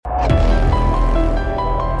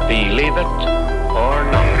Believe it or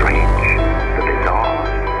not. Strange, the bizarre,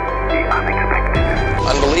 the unexpected.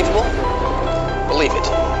 Unbelievable? Believe it.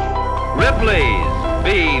 Ripley's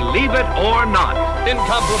Believe It or Not.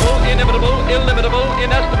 Incomparable, inimitable, illimitable,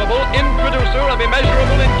 inestimable, introducer of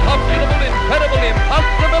immeasurable, incalculable, incredible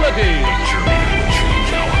impossibilities. Journey will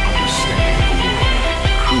change our understanding of the world.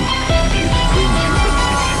 Truth is stranger than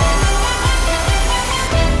fiction.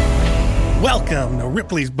 Welcome to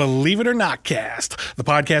Ripley's Believe It or Not cast, the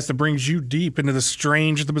podcast that brings you deep into the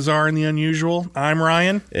strange, the bizarre, and the unusual. I'm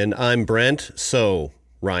Ryan. And I'm Brent. So,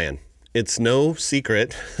 Ryan, it's no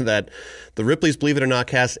secret that the Ripley's Believe It or Not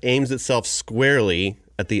cast aims itself squarely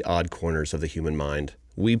at the odd corners of the human mind.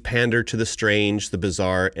 We pander to the strange, the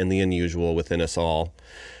bizarre, and the unusual within us all.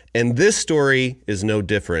 And this story is no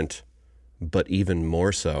different, but even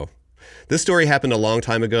more so. This story happened a long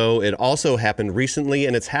time ago. It also happened recently,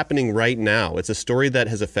 and it's happening right now. It's a story that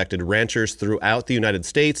has affected ranchers throughout the United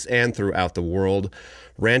States and throughout the world.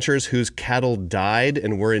 Ranchers whose cattle died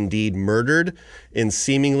and were indeed murdered in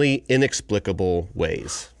seemingly inexplicable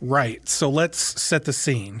ways. Right, so let's set the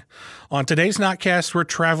scene. On today's Notcast, we're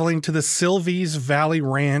traveling to the Silvies Valley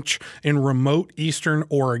Ranch in remote eastern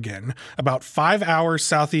Oregon, about 5 hours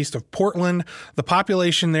southeast of Portland. The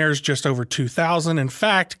population there is just over 2,000. In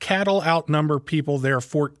fact, cattle outnumber people there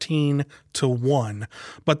 14 to 1.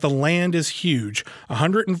 But the land is huge,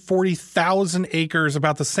 140,000 acres,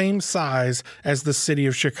 about the same size as the city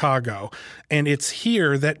of Chicago. And it's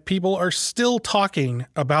here that people are still talking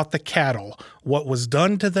about the cattle, what was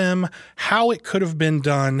done to them, how it could have been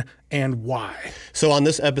done, and why. So on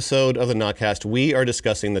this episode of the Notcast, we are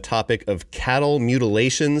discussing the topic of cattle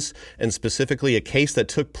mutilations, and specifically a case that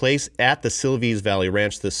took place at the Silvies Valley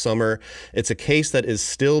Ranch this summer. It's a case that is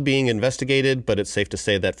still being investigated, but it's safe to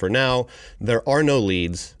say that for now, there are no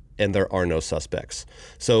leads and there are no suspects.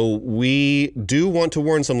 So we do want to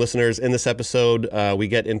warn some listeners in this episode. We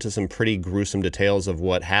get into some pretty gruesome details of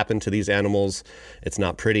what happened to these animals. It's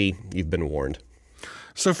not pretty. You've been warned.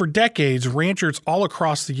 So for decades, ranchers all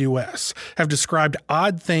across the U.S. have described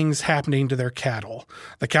odd things happening to their cattle.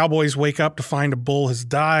 The cowboys wake up to find a bull has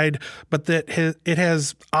died, but that it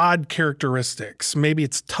has odd characteristics. Maybe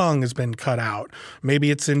its tongue has been cut out.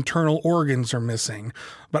 Maybe its internal organs are missing.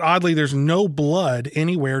 But oddly, there's no blood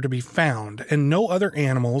anywhere to be found, and no other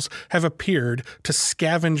animals have appeared to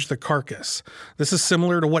scavenge the carcass. This is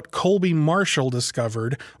similar to what Colby Marshall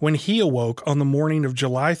discovered when he awoke on the morning of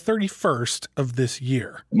July 31st of this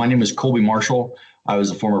year. My name is Colby Marshall. I was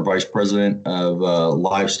the former vice president of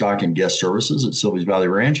livestock and guest services at Silvies Valley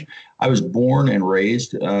Ranch. I was born and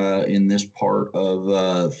raised in this part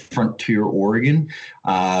of Frontier, Oregon.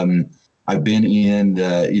 I've been in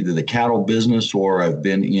either the cattle business or I've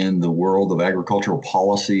been in the world of agricultural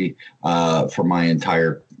policy for my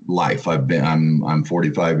entire life. I'm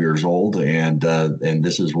 45 years old, and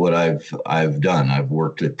this is what I've done. I've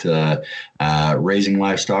worked at raising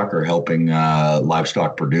livestock or helping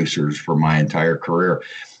livestock producers for my entire career,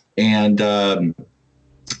 and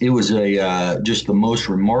it was just the most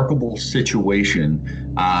remarkable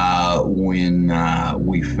situation when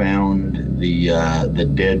we found the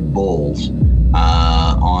dead bulls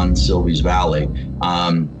on Silvies Valley.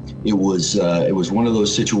 It was one of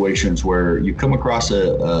those situations where you come across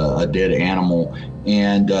a dead animal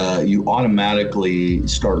and you automatically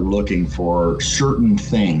start looking for certain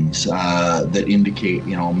things that indicate,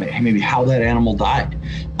 maybe how that animal died.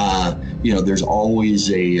 There's always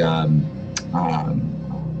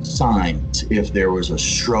signs if there was a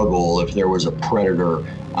struggle, if there was a predator,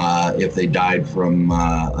 if they died from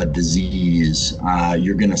a disease.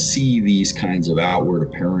 You're going to see these kinds of outward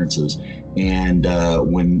appearances. And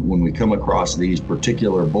when we come across these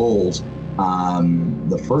particular bulls,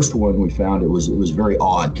 the first one we found, it was very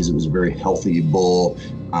odd because it was a very healthy bull,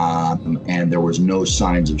 and there was no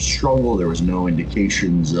signs of struggle. There was no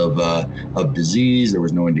indications of disease. There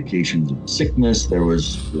was no indications of sickness. There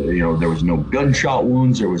was no gunshot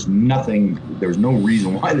wounds. There was nothing. There was no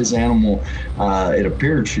reason why this animal, it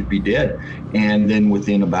appeared, should be dead. And then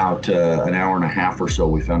within about an hour and a half or so,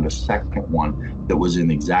 we found a second one that was in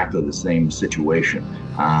exactly the same situation.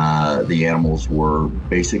 The animals were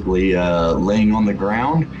basically laying on the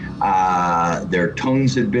ground. Their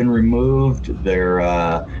tongues had been removed.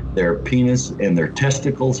 Their penis and their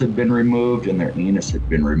testicles had been removed, and their anus had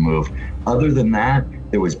been removed. Other than that,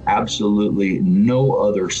 there was absolutely no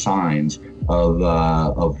other signs of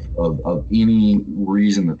any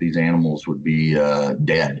reason that these animals would be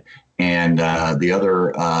dead. And the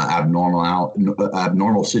other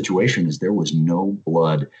abnormal situation is there was no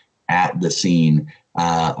blood at the scene,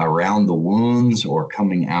 around the wounds or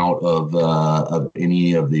coming out of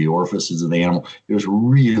any of the orifices of the animal. It was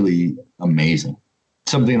really amazing.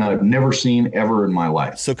 Something that I've never seen ever in my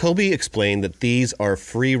life. So Colby explained that these are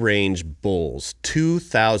free-range bulls,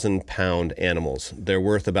 2,000-pound animals. They're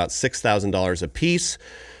worth about $6,000 a piece,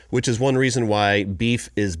 which is one reason why beef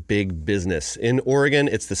is big business. In Oregon,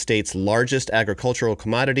 it's the state's largest agricultural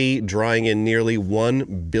commodity, drawing in nearly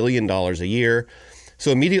 $1 billion a year. So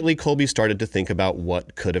immediately, Colby started to think about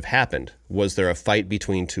what could have happened. Was there a fight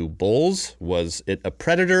between two bulls? Was it a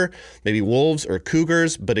predator? Maybe wolves or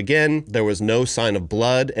cougars? But again, there was no sign of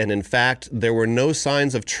blood. And in fact, there were no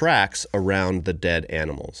signs of tracks around the dead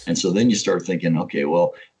animals. And so then you start thinking, okay,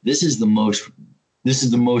 well, this is the most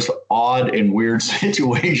odd and weird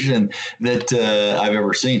situation that I've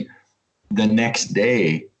ever seen. The next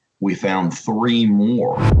day, we found 3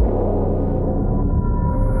 more.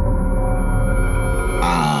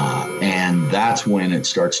 And that's when it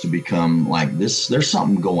starts to become like this. There's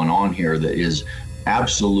something going on here that is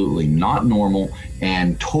absolutely not normal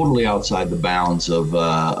and totally outside the bounds of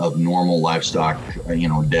normal livestock,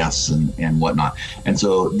 deaths and whatnot. And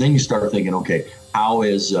so then you start thinking, okay, how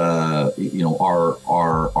is are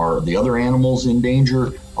the other animals in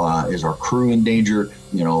danger? Is our crew in danger?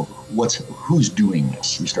 Who's doing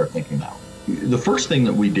this? You start thinking that. The first thing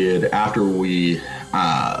that we did after we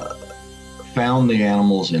found the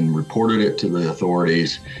animals and reported it to the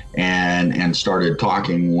authorities and started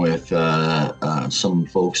talking with some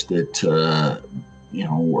folks that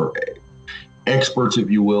were experts, if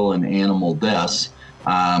you will, in animal deaths.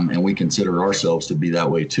 And we consider ourselves to be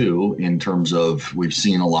that way too, in terms of we've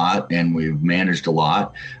seen a lot and we've managed a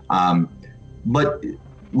lot. But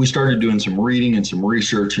we started doing some reading and some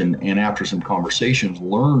research, and after some conversations,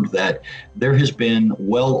 learned that there has been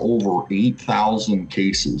well over 8,000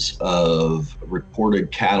 cases of reported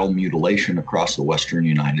cattle mutilation across the western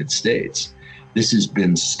United States. This has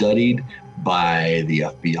been studied by the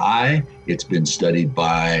FBI. It's been studied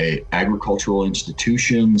by agricultural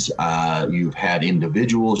institutions. You've had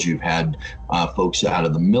individuals, you've had folks out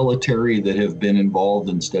of the military that have been involved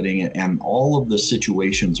in studying it. And all of the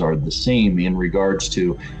situations are the same in regards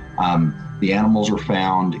to the animals are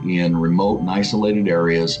found in remote and isolated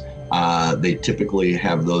areas. They typically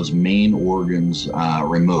have those main organs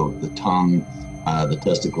removed, the tongue, the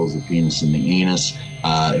testicles, the penis, and the anus.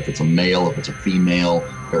 If it's a male, if it's a female,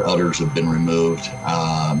 their udders have been removed.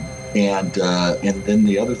 And then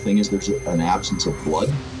the other thing is there's an absence of blood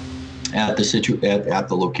at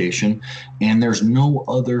the location, and there's no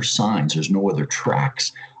other signs. There's no other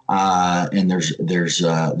tracks, and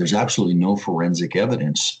there's absolutely no forensic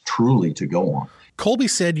evidence truly to go on. Colby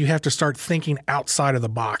said you have to start thinking outside of the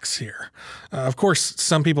box here. Of course,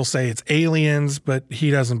 some people say it's aliens, but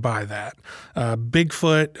he doesn't buy that.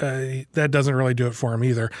 Bigfoot, that doesn't really do it for him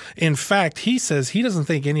either. In fact, he says he doesn't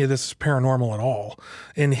think any of this is paranormal at all.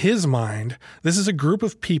 In his mind, this is a group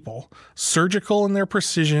of people, surgical in their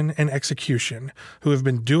precision and execution, who have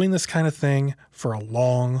been doing this kind of thing for a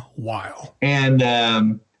long while.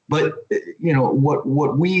 And but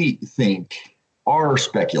what we think, our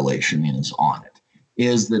speculation is on it,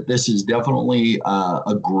 is that this is definitely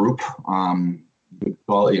a group.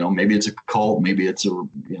 Maybe it's a cult, maybe it's who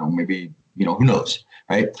knows,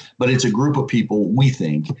 right? But it's a group of people, we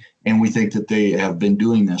think, and we think that they have been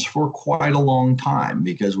doing this for quite a long time.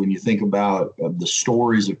 Because when you think about the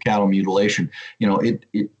stories of cattle mutilation,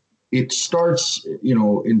 it starts,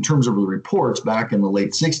 in terms of the reports back in the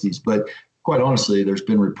late 60s, but quite honestly, there's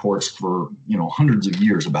been reports for, hundreds of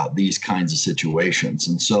years about these kinds of situations.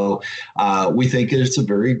 And so we think it's a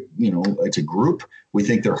very, it's a group. We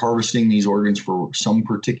think they're harvesting these organs for some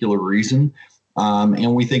particular reason.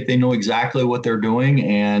 And we think they know exactly what they're doing.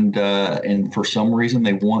 And for some reason,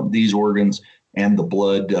 they want these organs and the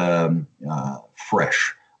blood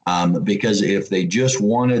fresh. Because if they just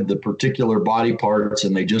wanted the particular body parts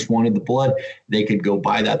and they just wanted the blood, they could go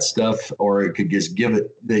buy that stuff, or it could just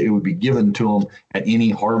it would be given to them at any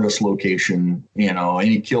harvest location,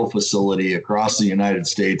 any kill facility across the United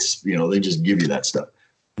States. They just give you that stuff.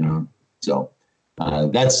 So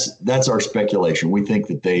that's our speculation. We think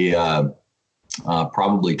that they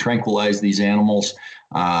probably tranquilize these animals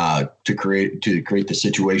to create the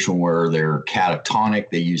situation where they're catatonic.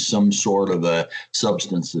 They use some sort of a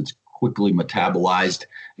substance that's quickly metabolized,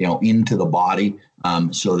 into the body,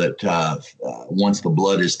 so that once the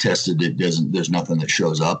blood is tested, there's nothing that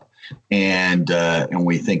shows up. And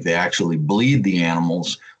we think they actually bleed the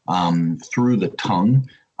animals through the tongue.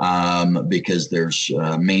 because there's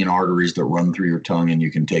main arteries that run through your tongue, and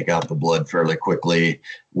you can take out the blood fairly quickly,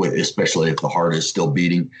 especially if the heart is still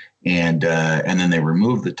beating. And then they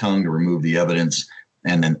remove the tongue to remove the evidence,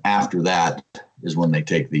 and then after that is when they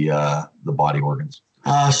take the body organs.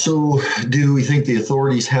 So do we think the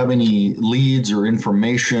authorities have any leads or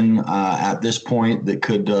information at this point that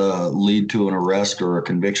could lead to an arrest or a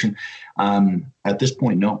conviction? At this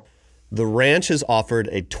point, no. The ranch has offered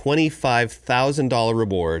a $25,000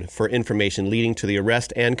 reward for information leading to the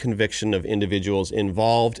arrest and conviction of individuals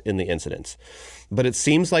involved in the incidents. But it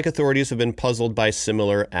seems like authorities have been puzzled by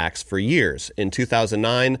similar acts for years. In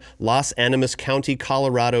 2009, Los Animas County,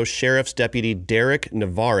 Colorado Sheriff's Deputy Derek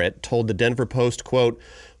Navarrete told the Denver Post, quote,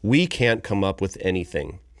 "We can't come up with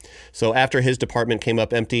anything." So after his department came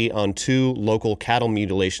up empty on 2 local cattle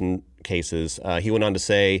mutilation cases, he went on to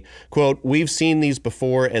say, quote, "We've seen these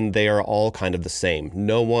before and they are all kind of the same.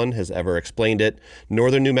 No one has ever explained it.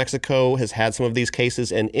 Northern New Mexico has had some of these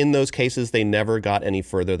cases, and in those cases, they never got any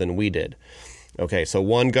further than we did." Okay, so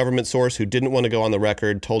one government source who didn't want to go on the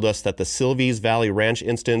record told us that the Silvies Valley Ranch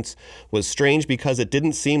instance was strange because it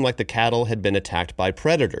didn't seem like the cattle had been attacked by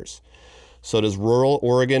predators. So does rural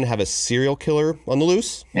Oregon have a serial killer on the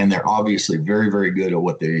loose? And they're obviously very, very good at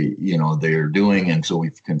what they're doing, and so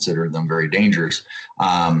we've considered them very dangerous.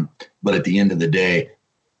 But at the end of the day,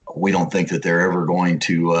 we don't think that they're ever going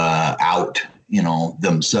to out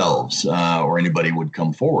themselves, or anybody would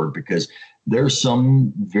come forward, because there's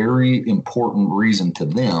some very important reason to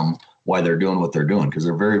them why they're doing what they're doing, because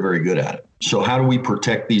they're very, very good at it. So how do we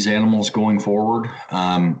protect these animals going forward?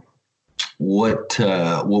 What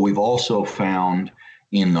we've also found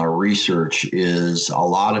in our research is a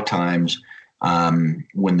lot of times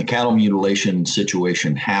when the cattle mutilation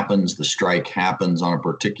situation happens, the strike happens on a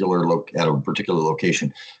particular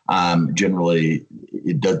location. Generally,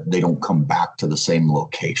 they don't come back to the same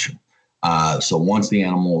location. So once the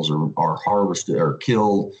animals are harvested or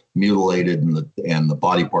killed, mutilated, and the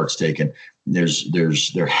body parts taken, there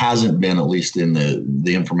hasn't been, at least in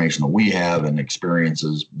the information that we have and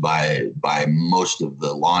experiences by most of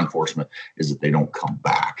the law enforcement, is that they don't come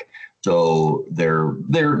back. So they're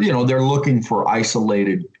looking for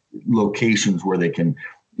isolated locations where they can,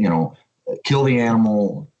 kill the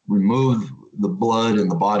animal, remove the blood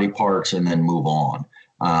and the body parts, and then move on.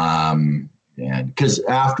 And because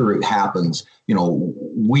after it happens,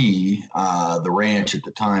 we, the ranch at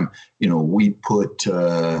the time, we put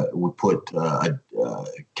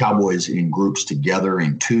cowboys in groups together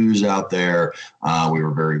in 2s out there. We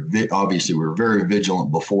were very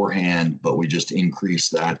vigilant beforehand, but we just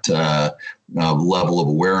increased that level of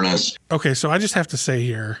awareness. Okay, so I just have to say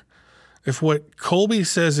here, if what Colby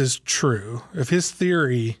says is true, if his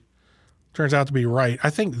theory turns out to be right,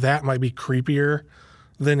 I think that might be creepier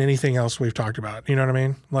than anything else we've talked about. You know what I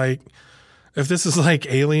mean? Like, if this is like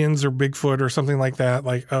aliens or Bigfoot or something like that,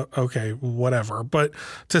 like, okay, whatever. But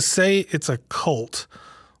to say it's a cult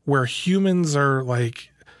where humans are like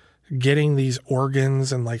getting these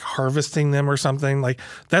organs and like harvesting them or something, like,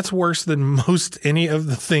 that's worse than most any of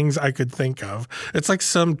the things I could think of. It's like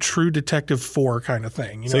some True Detective 4 kind of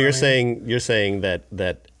thing. So you're saying that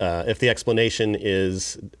if the explanation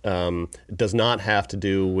is does not have to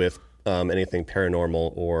do with anything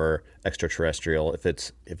paranormal or extraterrestrial, if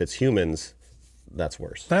it's humans, that's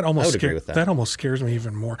worse. I would agree with that. That almost scares me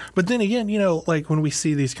even more. But then again, like when we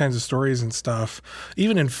see these kinds of stories and stuff,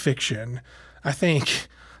 even in fiction, I think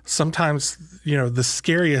sometimes the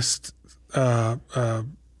scariest bad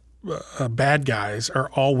guys are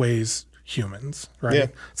always humans, right? Yeah.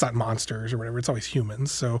 It's not monsters or whatever. It's always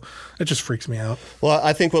humans. So it just freaks me out. Well,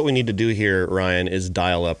 I think what we need to do here, Ryan, is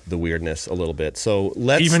dial up the weirdness a little bit. So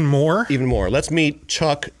let's even more. Let's meet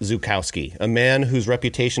Chuck Zukowski, a man whose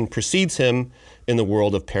reputation precedes him in the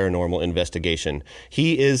world of paranormal investigation.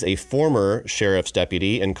 He is a former sheriff's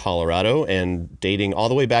deputy in Colorado, and dating all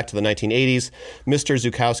the way back to the 1980s, Mr.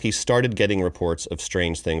 Zukowski started getting reports of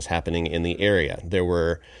strange things happening in the area. There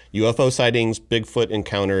were UFO sightings, Bigfoot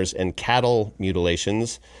encounters, and cattle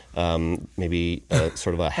mutilations, maybe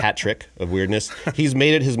sort of a hat trick of weirdness. He's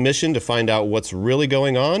made it his mission to find out what's really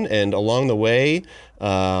going on, and along the way,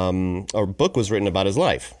 a book was written about his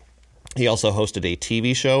life. He also hosted a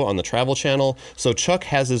TV show on the Travel Channel, so Chuck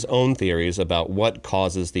has his own theories about what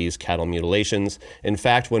causes these cattle mutilations. In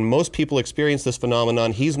fact, when most people experience this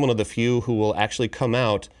phenomenon, he's one of the few who will actually come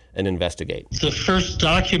out and investigate. The first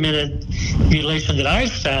documented mutilation that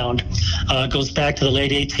I've found goes back to the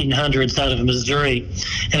late 1800s out of Missouri,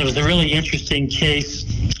 and it was a really interesting case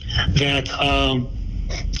that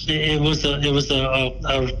it was a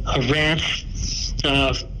ranch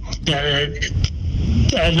that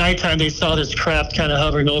at nighttime they saw this craft kind of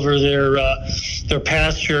hovering over their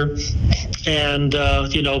pasture. And,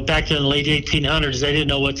 back in the late 1800s, they didn't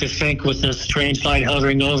know what to think with this strange light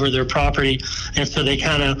hovering over their property. And so they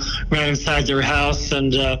kind of ran inside their house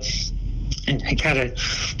and kind of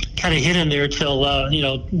hid in there till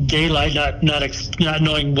daylight, not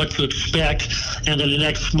knowing what to expect. And then the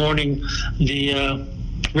next morning, the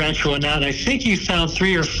rancher went out, and I think he found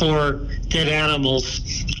 3 or 4 dead animals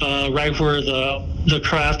right where the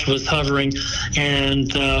craft was hovering, and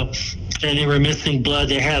they were missing blood.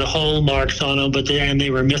 They had hole marks on them, and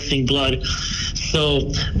they were missing blood. So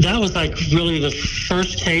that was like really the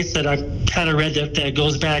first case that I kind of read that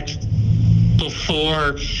goes back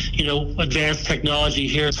before, advanced technology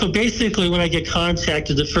here. So basically, when I get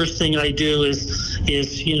contacted, the first thing I do is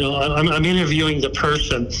I'm interviewing the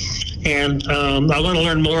person, and I want to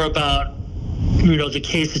learn more about the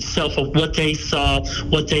case itself, of what they saw,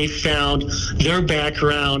 what they found, their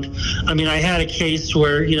background. I mean, I had a case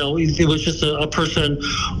where, it was just a person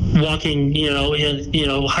walking,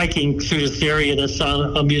 hiking through this area that saw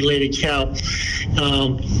a mutilated cow.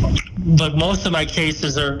 But most of my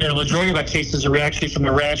cases a majority of my cases are actually from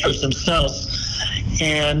the ranchers themselves.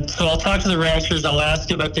 And so I'll talk to the ranchers. I'll ask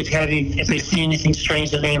them if they've seen anything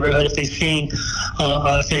strange in the neighborhood, if they've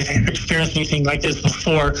experienced anything like this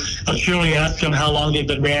before. I'll generally ask them how long they've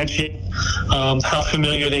been ranching, how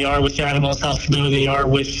familiar they are with animals, how familiar they are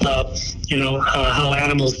with, how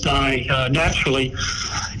animals die naturally.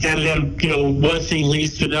 And then, one thing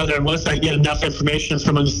leads to another. And once I get enough information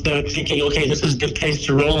from them, thinking, okay, this is a good case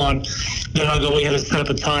to roll on, then I'll go ahead and set up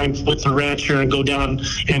a time with the rancher and go down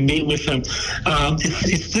and meet with them.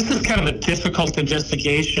 This is kind of a difficult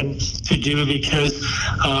investigation to do because,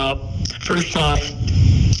 first off,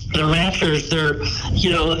 the ranchers, they're,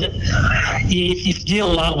 you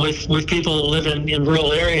deal a lot with people who live in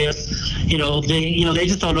rural areas. They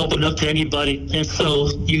just don't open up to anybody, and so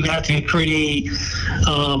you have to be pretty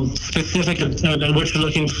specific in what you're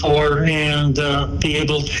looking for, and be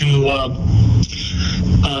able to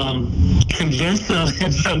convince them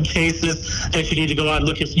in some cases that you need to go out and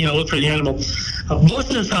look for the animal. Most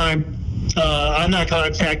of the time, I'm not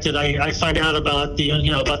contacted. I find out about the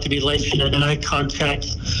mutilation, and then I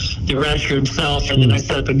contact the rancher himself, and then I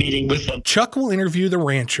set up a meeting with him. Chuck will interview the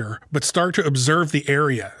rancher, but start to observe the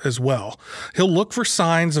area as well. He'll look for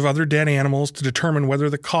signs of other dead animals to determine whether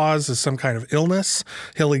the cause is some kind of illness.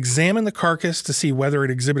 He'll examine the carcass to see whether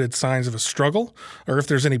it exhibited signs of a struggle or if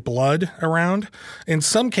there's any blood around. In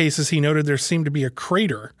some cases, he noted there seemed to be a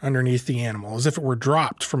crater underneath the animal, as if it were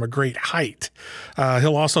dropped from a great height.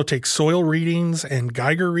 He'll also take soil readings and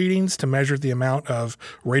Geiger readings to measure the amount of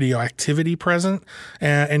radioactivity present,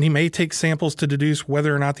 and he may take samples to deduce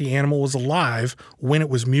whether or not the animal was alive when it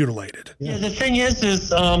was mutilated. Yeah, the thing is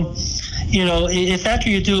if after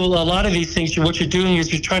you do a lot of these things, what you're doing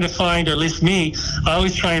is you're trying to find, or at least me, I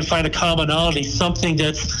always try and find a commonality, something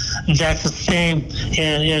that's the same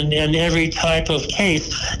in every type of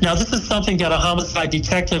case. Now, this is something that a homicide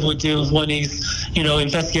detective would do when he's,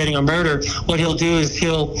 investigating a murder. What he'll do is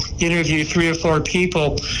he'll interview 3 or 4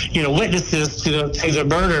 people, witnesses to the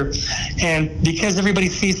murder, and because everybody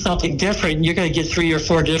sees something different, you're going to get 3 or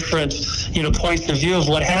 4 different, points of view of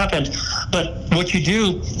what happened. But what you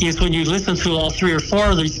do is when you listen to all 3 or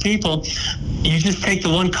 4 of these people, you just take the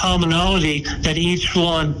one commonality that each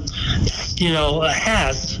one,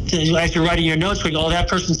 has. As you're writing your notes, we go, oh, that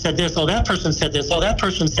person said this, oh, that person said this, oh, that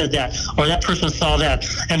person said that, or that person saw that.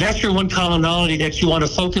 And that's your one commonality that you want to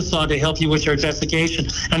focus on to help you with your investigation.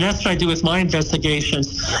 And that's what I do with my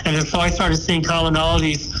investigations. And so I started seeing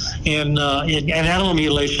commonalities in animal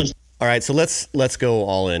mutilations. All right, so let's go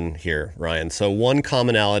all in here, Ryan. So one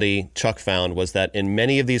commonality Chuck found was that in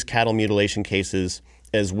many of these cattle mutilation cases,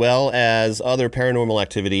 as well as other paranormal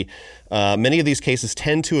activity, many of these cases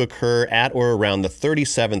tend to occur at or around the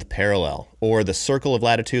 37th parallel, or the circle of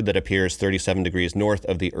latitude that appears 37 degrees north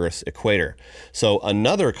of the Earth's equator. So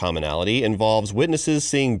another commonality involves witnesses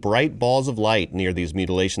seeing bright balls of light near these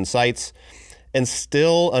mutilation sites. And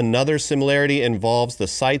still another similarity involves the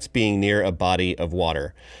sites being near a body of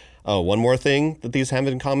water. Oh, one more thing that these have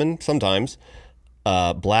in common sometimes,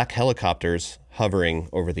 black helicopters hovering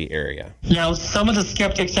over the area. Now, some of the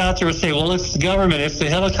skeptics out there will say, well, it's the government, it's the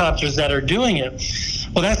helicopters that are doing it.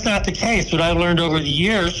 Well, that's not the case. What I've learned over the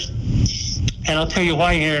years, and I'll tell you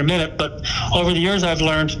why here in a minute, but over the years I've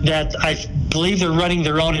learned that I believe they're running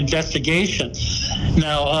their own investigation.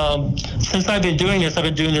 Now, since I've been doing this,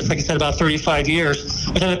 like I said, about 35 years.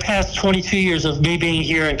 Within the past 22 years of me being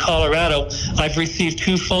here in Colorado, I've received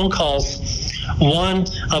 2 phone calls. One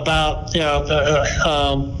about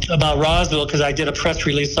Roswell, because I did a press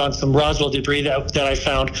release on some Roswell debris that I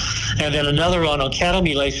found, and then another one on cattle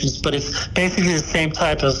mutilations. But it's basically the same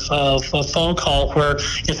type of phone call where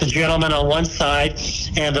it's a gentleman on one side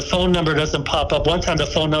and the phone number doesn't pop up. One time the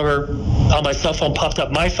phone number on my cell phone popped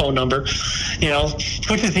up my phone number,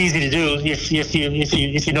 which is easy to do if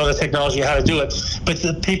you know the technology how to do it. But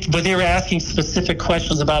they were asking specific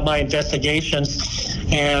questions about my investigations.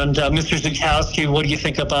 And Mr. Zukowski, what do you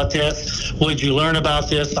think about this? What did you learn about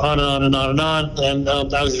this? On and on and on and on. And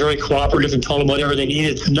I was very cooperative and told them whatever they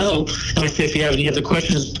needed to know. And I said, if you have any other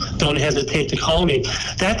questions, don't hesitate to call me.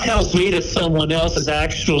 That tells me that someone else is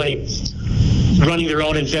actually running their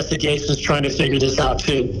own investigations, trying to figure this out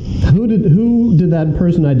too. Who did that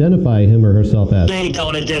person identify him or herself as? They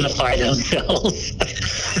don't identify themselves.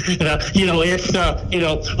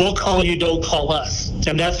 We'll call you, don't call us.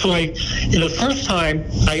 And that's why, the first time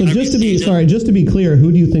just to be clear,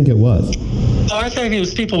 who do you think it was? I think it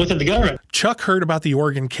was people within the government. Chuck heard about the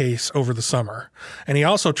Oregon case over the summer, and he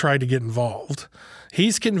also tried to get involved.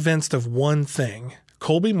 He's convinced of one thing: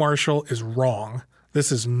 Colby Marshall is wrong. This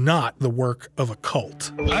is not the work of a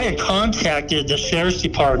cult. I had contacted the sheriff's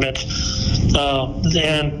department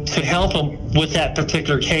and to help them with that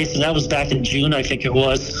particular case, and that was back in June, I think it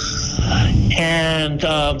was. And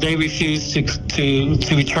they refused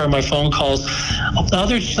to return my phone calls.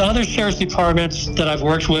 Other sheriff's departments that I've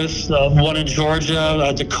worked with, one in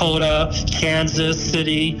Georgia, Dakota, Kansas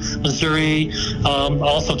City, Missouri,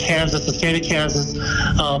 also Kansas, the state of Kansas,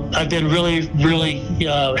 I've been really, really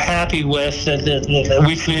happy with.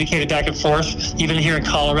 We communicated back and forth, even here in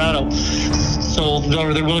Colorado. So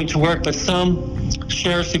they're willing to work, but some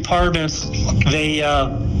sheriff's departments, they,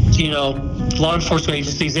 law enforcement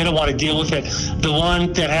agencies, they don't want to deal with it. The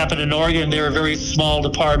one that happened in Oregon, they're a very small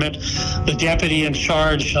department. The deputy in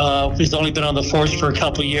charge has only been on the force for a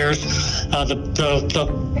couple of years. The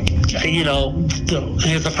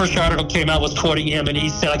first article came out was quoting him, and he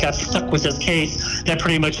said, "I got stuck with this case." That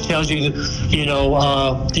pretty much tells you,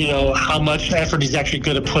 how much effort he's actually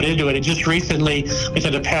going to put into it. And just recently,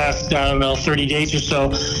 within the past, 30 days or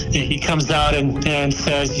so, he comes out and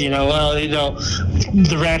says,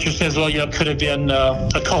 the rancher says, could have been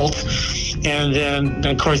a cult. And then,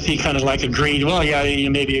 of course, he kind of agreed,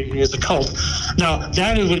 maybe it is a cult. Now,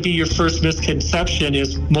 that would be your first misconception,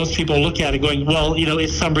 is most people look at it going,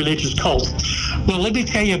 it's some religious cult. Well, let me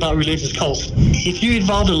tell you about religious cults. If you're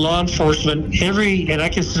involved in law enforcement, and I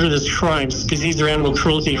consider this crimes, because these are animal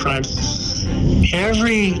cruelty crimes,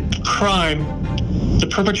 every crime, the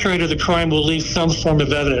perpetrator of the crime will leave some form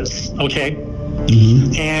of evidence, okay?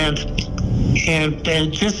 Mm-hmm. And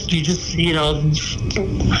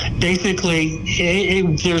basically,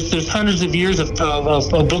 there's hundreds of years of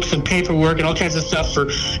books and paperwork and all kinds of stuff for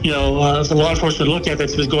the law enforcement to look at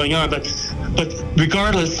that's been going on. But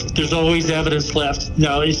regardless, there's always evidence left.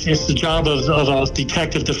 Now, it's the job of a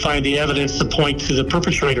detective to find the evidence to point to the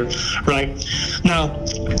perpetrator, right? Now,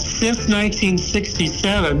 since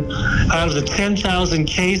 1967, out of the 10,000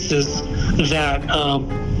 cases that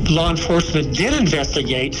law enforcement did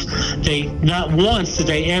investigate, not once did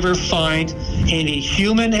they ever find any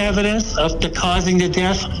human evidence of causing the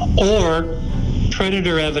death or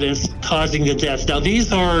predator evidence causing the death. Now,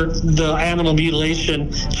 these are the animal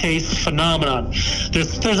mutilation case phenomenon.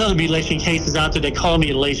 There's other mutilation cases out there they call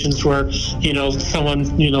mutilations, where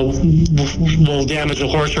someone will damage a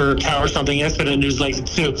horse or a cow or something. That's been in the news lately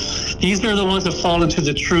too. These are the ones that fall into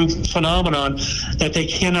the true phenomenon that they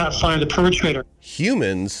cannot find the perpetrator.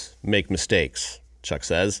 Humans make mistakes, Chuck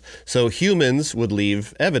says, so humans would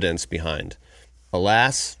leave evidence behind.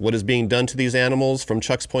 Alas, what is being done to these animals, from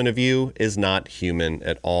Chuck's point of view, is not human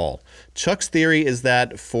at all. Chuck's theory is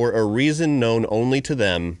that, for a reason known only to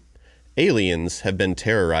them, aliens have been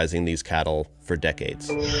terrorizing these cattle for decades.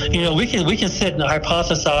 We can sit and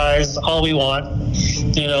hypothesize all we want,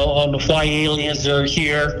 on why aliens are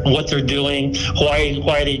here, what they're doing, why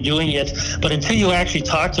are they doing it. But until you actually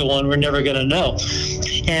talk to one, we're never going to know.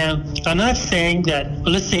 And I'm not saying that,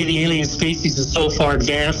 let's say the alien species is so far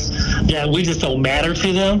advanced that we just don't matter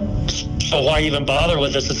to them. So why even bother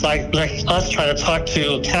with us? It's like us trying to talk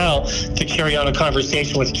to a cow to carry on a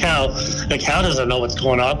conversation with a cow. The cow doesn't know what's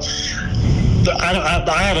going on.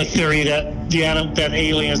 I have a theory that that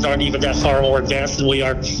aliens aren't even that far more advanced than we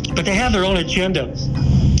are, but they have their own agenda.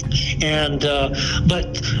 And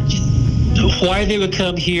but why they would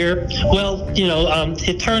come here? Well,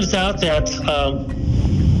 it turns out that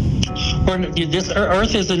this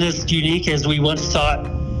Earth isn't as unique as we once thought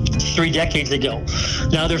 3 decades ago.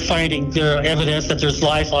 Now they're finding there evidence that there's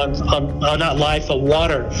life on not life, but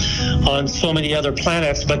water on so many other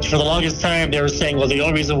planets. But for the longest time, they were saying, well, the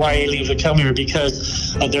only reason why aliens would come here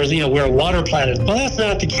because we're a water planet. Well, that's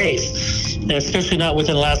not the case, especially not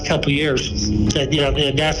within the last couple of years. That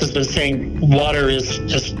NASA's been saying water is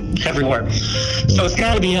just everywhere. So it's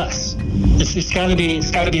got to be us. It's got to be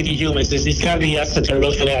the humans. It's got to be us that they're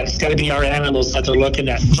looking at. It's got to be our animals that they're looking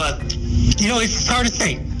at. But it's hard to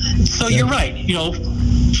say. So you're right.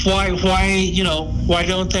 Why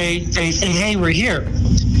don't they say, hey, we're here?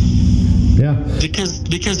 Yeah.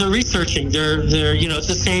 Because they're researching. They're it's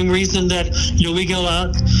the same reason that we go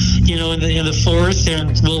out in the forest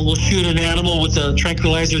and we'll shoot an animal with a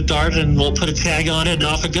tranquilizer dart and we'll put a tag on it and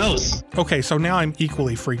off it goes. Okay, so now I'm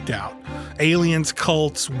equally freaked out. Aliens,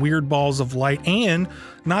 cults, weird balls of light, and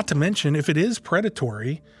not to mention, if it is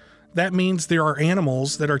predatory, that means there are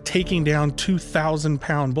animals that are taking down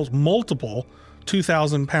 2,000-pound bulls, multiple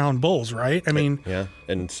 2,000-pound bulls, right? I mean... Yeah,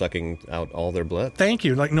 and sucking out all their blood. Thank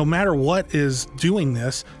you. Like, no matter what is doing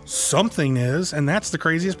this, something is, and that's the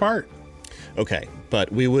craziest part. Okay,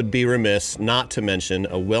 but we would be remiss not to mention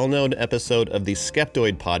a well-known episode of the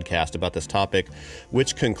Skeptoid podcast about this topic,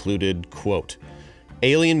 which concluded, quote,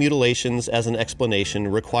 alien mutilations as an explanation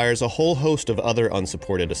requires a whole host of other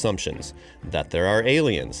unsupported assumptions. That there are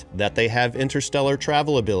aliens, that they have interstellar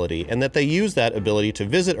travel ability, and that they use that ability to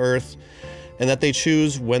visit Earth, and that they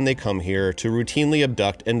choose when they come here to routinely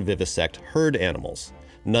abduct and vivisect herd animals.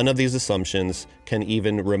 None of these assumptions can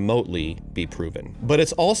even remotely be proven. But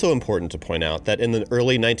it's also important to point out that in the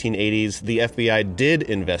early 1980s, the FBI did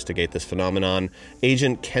investigate this phenomenon.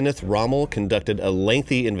 Agent Kenneth Rommel conducted a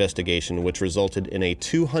lengthy investigation which resulted in a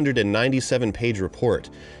 297-page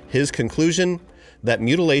report. His conclusion? That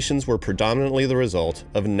mutilations were predominantly the result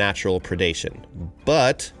of natural predation.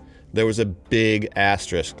 But there was a big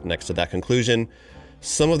asterisk next to that conclusion.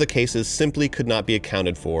 Some of the cases simply could not be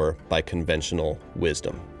accounted for by conventional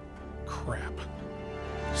wisdom. Crap.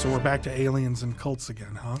 So we're back to aliens and cults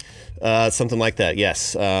again, huh? Something like that,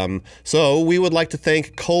 yes. So we would like to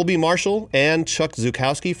thank Colby Marshall and Chuck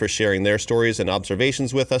Zukowski for sharing their stories and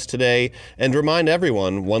observations with us today, and remind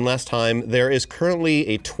everyone one last time, there is currently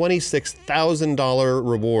a $26,000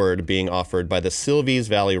 reward being offered by the Silvies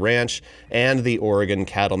Valley Ranch and the Oregon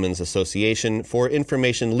Cattlemen's Association for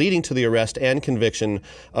information leading to the arrest and conviction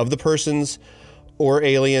of the persons or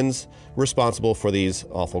aliens responsible for these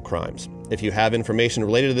awful crimes. If you have information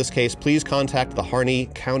related to this case, please contact the Harney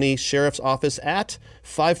County Sheriff's Office at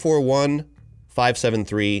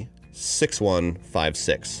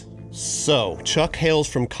 541-573-6156. So, Chuck hails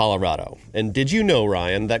from Colorado. And did you know,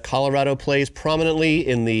 Ryan, that Colorado plays prominently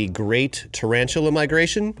in the Great Tarantula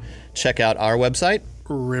Migration? Check out our website,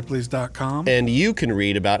 Ripley's.com. And you can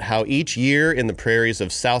read about how each year in the prairies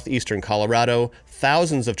of southeastern Colorado,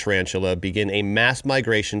 thousands of tarantula begin a mass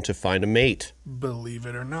migration to find a mate. Believe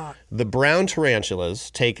it or not. The brown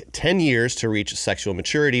tarantulas take 10 years to reach sexual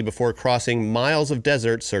maturity before crossing miles of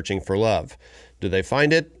desert searching for love. Do they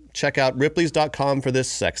find it? Check out Ripley's.com for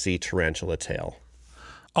this sexy tarantula tale.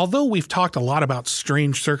 Although we've talked a lot about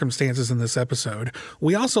strange circumstances in this episode,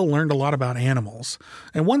 we also learned a lot about animals.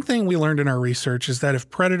 And one thing we learned in our research is that if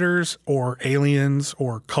predators or aliens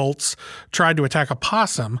or cults tried to attack a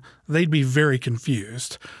possum, they'd be very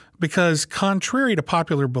confused. Because contrary to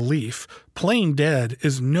popular belief, playing dead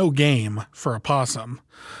is no game for a possum.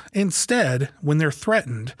 Instead, when they're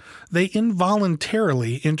threatened, they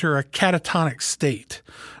involuntarily enter a catatonic state.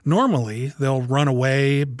 Normally, they'll run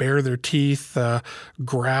away, bare their teeth,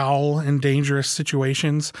 growl in dangerous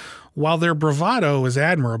situations. While their bravado is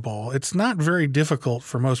admirable, it's not very difficult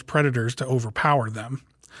for most predators to overpower them.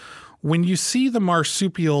 When you see the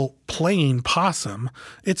marsupial playing possum,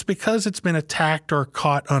 it's because it's been attacked or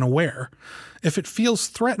caught unaware. If it feels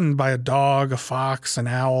threatened by a dog, a fox, an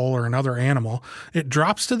owl, or another animal, it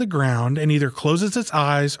drops to the ground and either closes its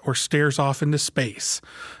eyes or stares off into space.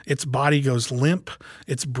 Its body goes limp,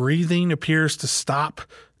 its breathing appears to stop,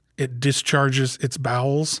 it discharges its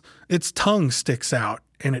bowels, its tongue sticks out,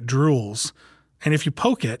 and it drools. And if you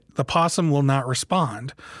poke it, the possum will not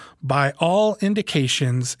respond. By all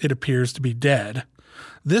indications, it appears to be dead.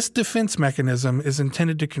 This defense mechanism is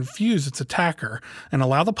intended to confuse its attacker and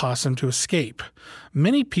allow the possum to escape.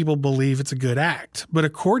 Many people believe it's a good act, but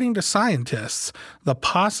according to scientists, the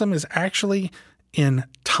possum is actually in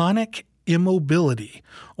tonic immobility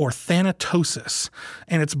or thanatosis,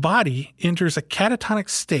 and its body enters a catatonic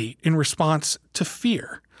state in response to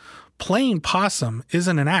fear. Playing possum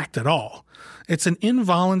isn't an act at all. It's an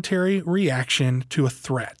involuntary reaction to a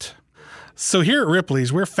threat. So here at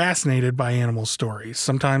Ripley's, we're fascinated by animal stories.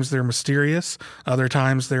 Sometimes they're mysterious, other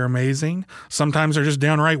times they're amazing, sometimes they're just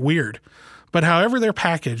downright weird. But however they're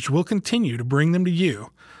packaged, we'll continue to bring them to you,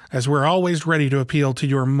 as we're always ready to appeal to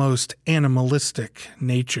your most animalistic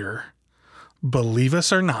nature. Believe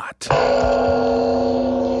us or not. Believe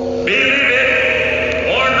it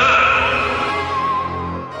or not.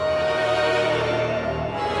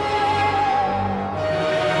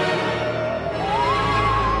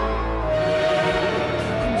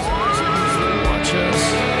 Watch us.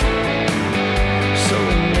 So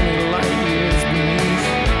many light years beneath.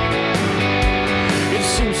 It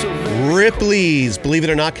seems so very Ripley's Believe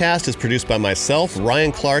It or Not cast is produced by myself,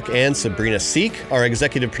 Ryan Clark, and Sabrina Seek. Our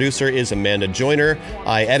executive producer is Amanda Joyner.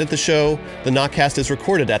 I edit the show. The Notcast is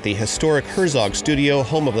recorded at the historic Herzog Studio,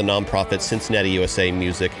 home of the nonprofit Cincinnati, USA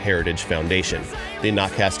Music Heritage Foundation. The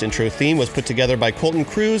Notcast intro theme was put together by Colton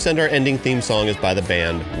Cruz, and our ending theme song is by the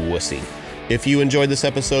band Wussy. If you enjoyed this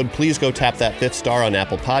episode, please go tap that 5th star on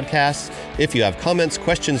Apple Podcasts. If you have comments,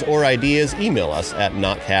 questions, or ideas, email us at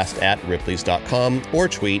notcast@ripleys.com or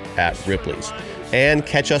tweet @Ripley's. And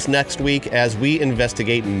catch us next week as we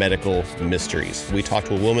investigate medical mysteries. We talk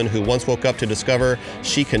to a woman who once woke up to discover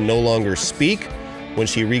she can no longer speak. When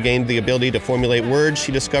she regained the ability to formulate words,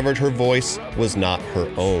 she discovered her voice was not her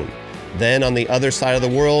own. Then, on the other side of the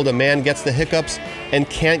world, a man gets the hiccups and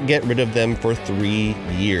can't get rid of them for 3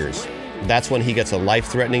 years. That's when he gets a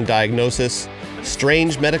life-threatening diagnosis.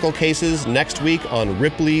 Strange medical cases next week on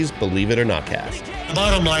Ripley's Believe It or Not cast. The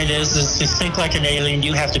bottom line is to think like an alien,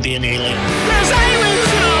 you have to be an alien. There's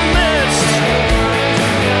aliens in our midst.